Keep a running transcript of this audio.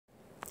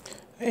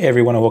Hey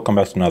everyone, and welcome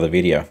back to another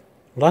video.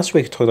 Last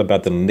week I talked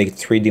about the leaked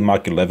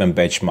 3Dmark 11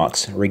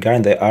 benchmarks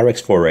regarding the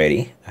RX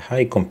 480 and how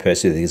it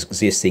compares to the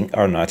existing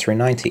R9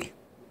 390.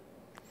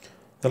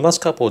 The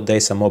last couple of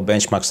days some more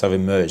benchmarks have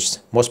emerged,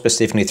 more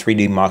specifically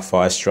 3Dmark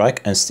Firestrike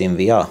and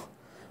SteamVR.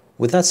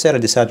 With that said, I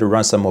decided to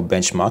run some more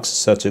benchmarks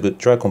so to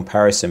draw a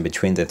comparison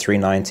between the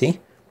 390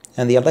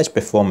 and the alleged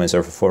performance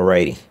of the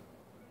 480.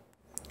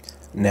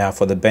 Now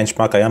for the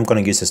benchmark, I am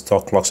going to use the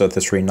stock clocks of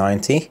the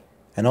 390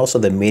 and also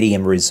the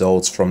medium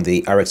results from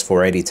the RX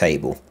 480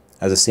 table,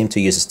 as I seem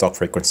to use the stock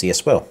frequency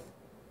as well.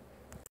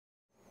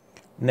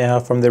 Now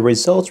from the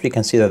results we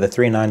can see that the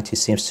 390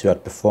 seems to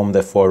outperform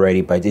the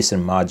 480 by a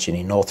decent margin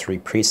in all three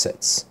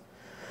presets.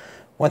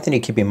 One thing to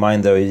keep in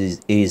mind though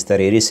is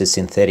that it is a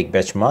synthetic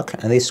benchmark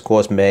and these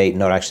scores may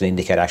not actually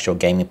indicate actual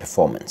gaming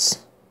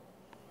performance.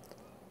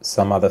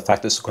 Some other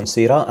factors to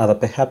consider are that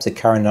perhaps the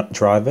current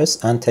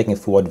drivers aren't taking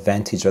full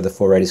advantage of the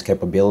 480's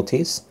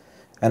capabilities,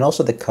 and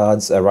also the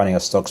cards are running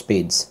at stock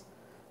speeds.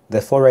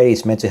 The 480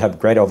 is meant to have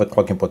great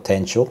overclocking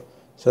potential,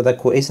 so that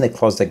could easily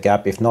close the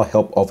gap if not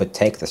help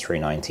overtake the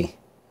 390.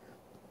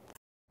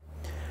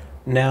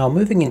 Now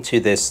moving into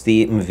the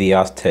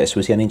SteamVR test,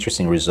 we see an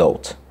interesting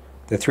result.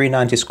 The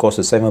 390 scores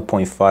a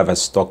 7.5 at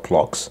stock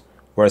clocks,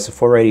 whereas the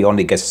 480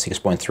 only gets a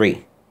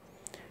 6.3.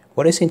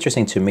 What is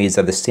interesting to me is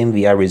that the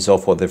SteamVR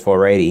result for the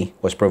 480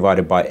 was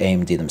provided by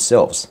AMD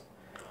themselves.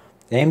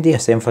 AMD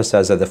has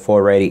emphasized that the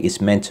 480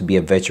 is meant to be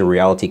a virtual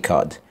reality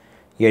card,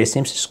 yet it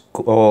seems to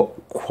score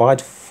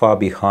quite far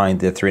behind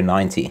the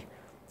 390,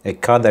 a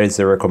card that is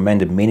the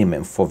recommended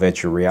minimum for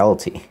virtual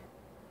reality.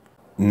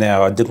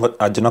 Now, I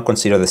do not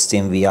consider the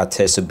SteamVR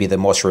test to be the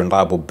most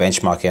reliable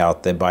benchmark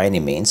out there by any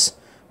means,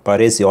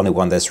 but it is the only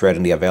one that's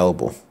readily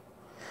available.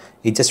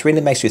 It just really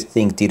makes you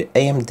think, did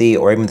AMD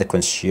or even the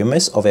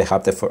consumers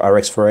overhype the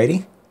RX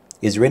 480?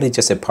 Is it really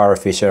just a power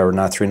feature of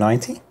R9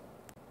 390?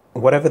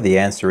 Whatever the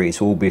answer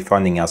is, we'll be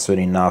finding out soon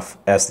enough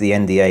as the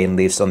NDA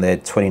leaves on the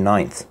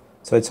 29th,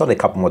 so it's only a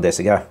couple more days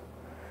to go.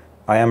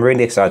 I am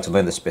really excited to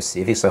learn the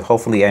specifics, so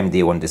hopefully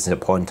AMD won't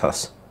disappoint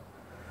us.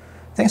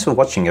 Thanks for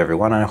watching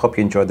everyone, and I hope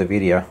you enjoyed the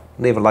video.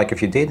 Leave a like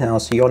if you did, and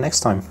I'll see you all next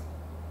time.